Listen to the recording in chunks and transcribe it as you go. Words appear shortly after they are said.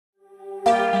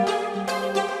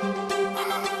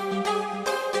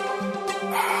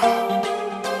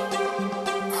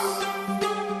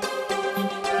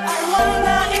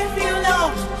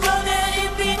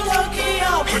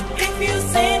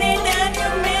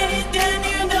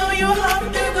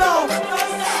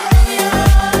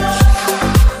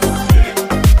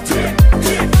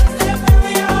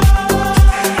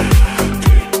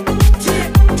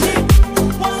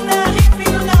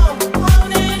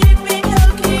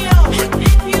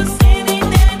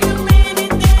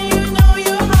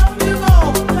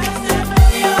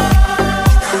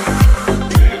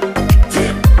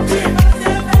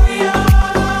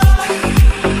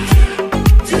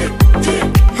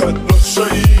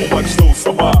お待ちどう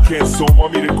さま喧騒ま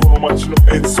みれこの街の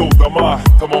演奏玉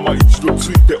たまま一度つ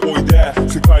いておいで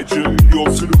世界中魅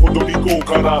了するほどに豪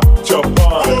華なジャ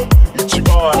パン一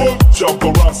番ジャンプ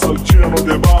ランサーうちらの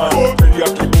出番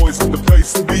Teriyaki Boyz in the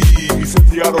place to be 見せ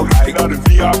てやろうリアル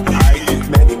VIP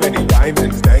Many many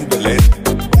diamonds dangling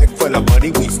Bag full of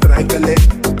money we strangle it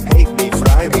Hate me,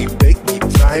 fry me, bake me,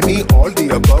 try me All the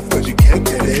above cause you can't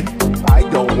get in I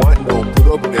don't want no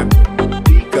problem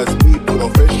Because we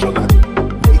professional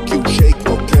Make you shake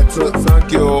no cancel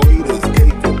Thank you haters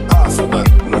cake impossible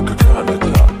Like a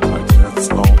Canada my chance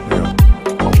on him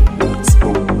let's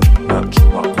go Match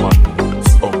my money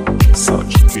let's go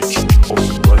Such bitch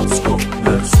let's go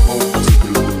Let's go to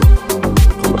the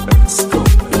let's go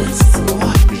Let's go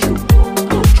You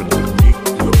go to the meet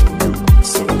you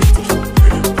So it's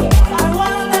the boy I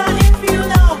wonder if you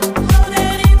know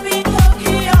that it be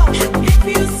Tokyo If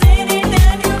you seen it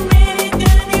then you mean it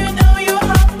then you know you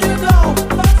have to go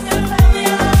First and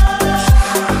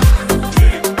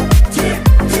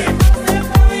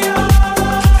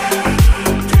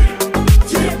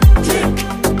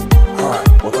Hi,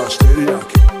 私テリヤ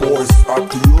キ Boyz あっ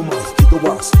という間吹き飛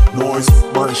ばすノイズ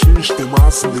慢心して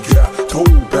ますんでゲット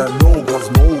でノーガ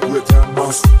ズも売れて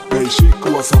ますベーシッ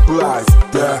クはサプライズ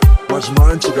でマジ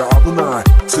毎日が危ない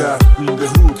ぜで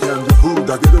風景で風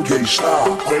だけどゲイした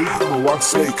フェイクの惑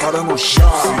星からのシャー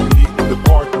See me in the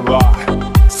parking lot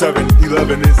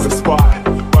 7-Eleven is the spot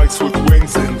Bikes with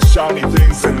wings and shiny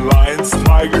things and lions,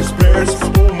 tigers, bears,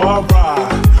 oh my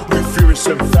ride We're furious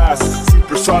and fast,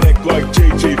 supersonic like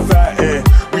JJ Fat And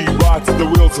we ride till the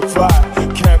wheels are flat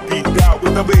Can't beat that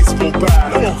with a baseball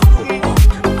bat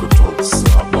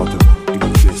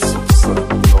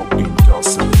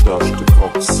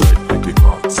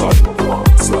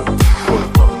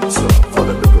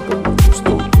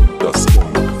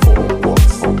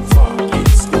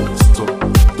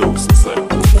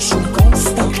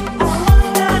Gangsta I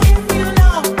wonder if you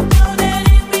know that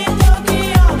it be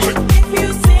Tokyo If you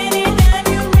seen it then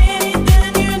you mean it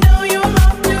then you know you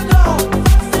have to go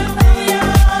First and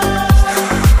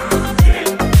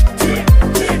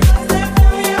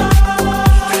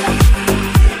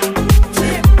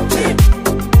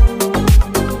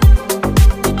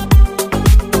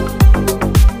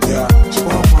Yeah,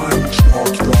 spara毎日ド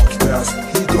キドキです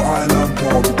ヒートアイランド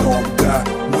飛び飛んで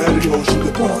燃えるようして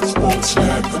ポチポチね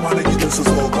玉ねぎですぞ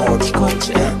こっちこっ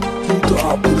ちへヒート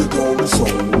アップで通りそう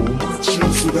街中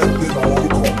すべて乗り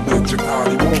込んで時間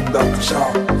にもんだってシャ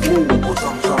ーフーボ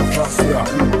タンシャンフラスや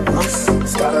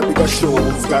It's gotta be the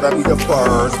shoes, gotta be the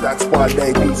furs That's why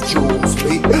ladies choose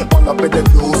me All up in the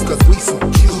news cause we so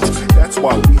cute That's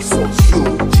why we so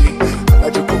huge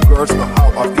Magical girls know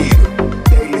how I feel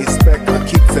Daily spec I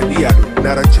keep it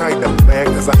Not a China man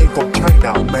cause I ain't from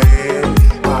China man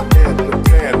I am the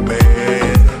tan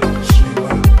man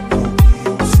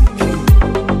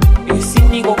You see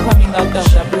Nigo coming out of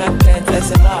the Black Pants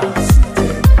SLR.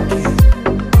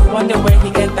 I wonder where he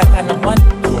get that kind of money.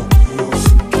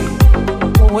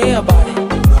 Don't worry about it.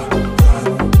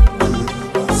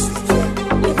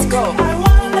 Let's go. I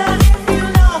wonder if you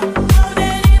know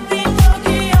that it be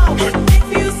Tokyo If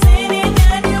you seen it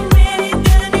then you mean it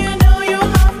then you know you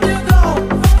have to go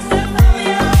First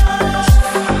and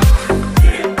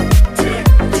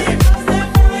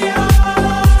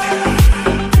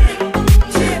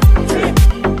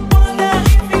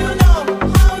Wonder if you know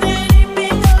that it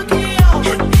be Tokyo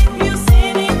If you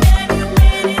seen it then you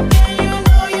mean it then you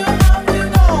know you have to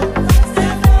go First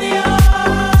and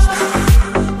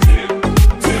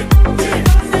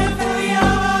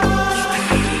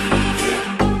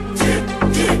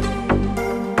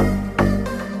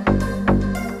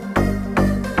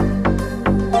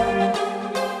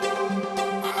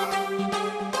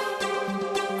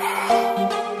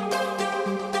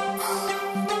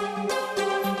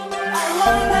I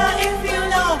wonder if you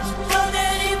know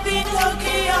that it be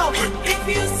Tokyo If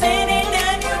you seen it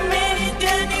then you mean it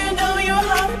then you know you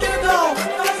have to go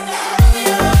First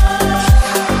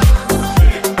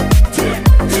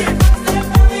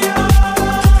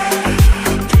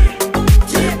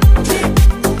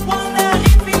Wonder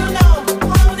if you know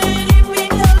that it be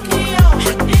Tokyo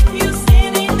If you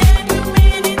seen it then you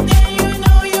mean it then you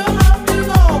know you have to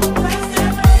go First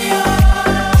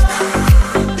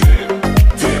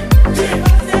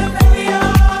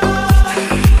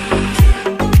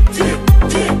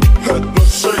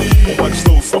お待ち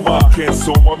どうさま喧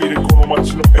騒まみれこの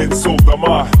街の演奏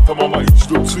玉たまま一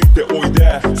度ついておい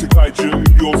で世界中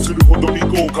魅了するほどに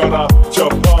豪華なジャ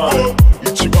パン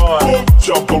一番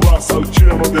ジャンプランサーうち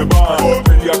らの出番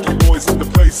Teriyaki Boyz in the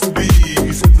place to be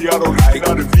見せてやろうリ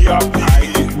アル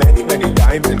VIP Many many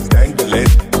diamonds dangling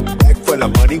Back for the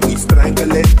money, we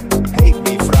strangle it. Hate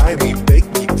me, fry me, bake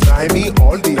me, try me,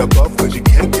 all the above, cause you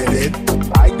can't get it.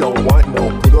 I don't want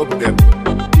no problem,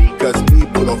 because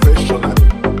people official.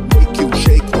 Make you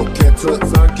shake your kettle,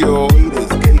 thank you. Eat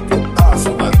is cake and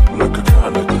awesome. Like a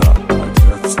Canada, like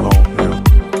that's all new.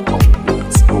 Oh,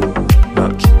 let's go.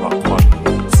 Natural money,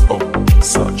 let's go.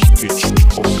 Such bitch,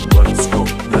 oh, let's go.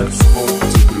 Let's go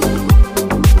to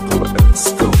the let's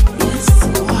go. Let's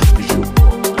go. You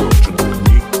got your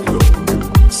need, you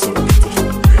so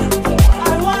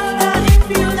I wonder if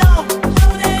you know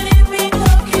that it be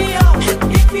Tokyo.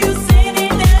 If you seen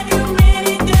it and you mean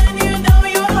it, then you know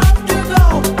you have to go.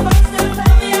 First and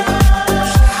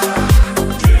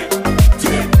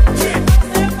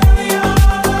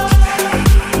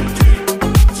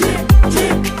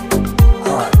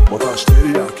Hi, botaż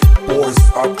teriyaki. Boyz,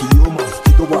 up to you, must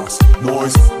kick the wax.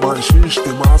 Noise, man,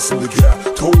 şişti masını get.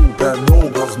 Ben no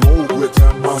gaz, no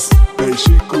üretemez.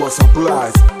 Değişik kula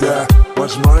supplies. De,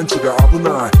 başmayınca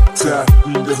abunay. Te,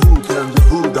 in the hood, and the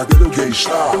hood, I get a gay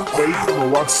shot. Wait from a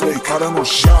rock snake, I don't know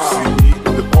shot. See me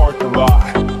in the parking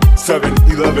lot.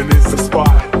 7-Eleven is the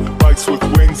spot. Bikes with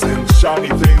wings and shiny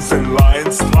things and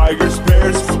lions, tigers,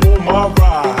 bears, oh my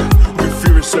ride. We're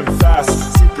fierce and fast,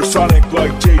 supersonic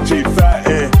like JJ Fat,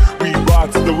 and we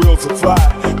rock till the wheels are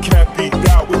flat. Can't beat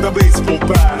that with a baseball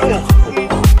bat.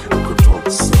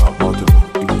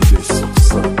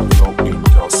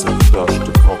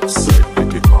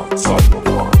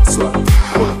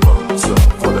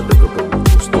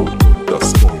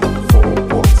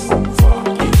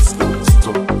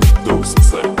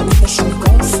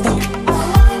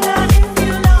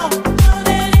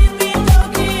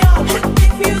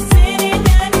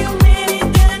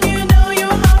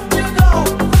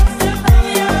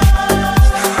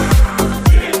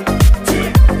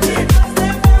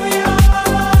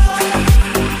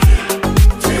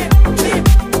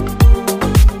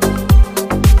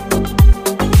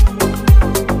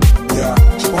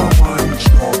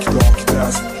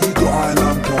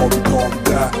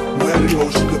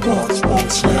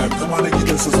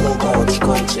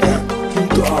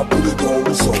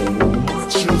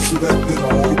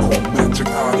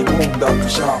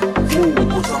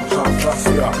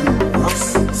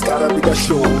 It's gotta be the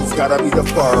shoes, gotta be the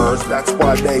furs. That's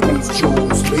why ladies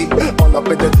choose me. All up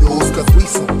in the news, cause we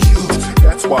so cute.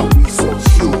 That's why we so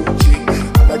huge.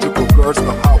 Magical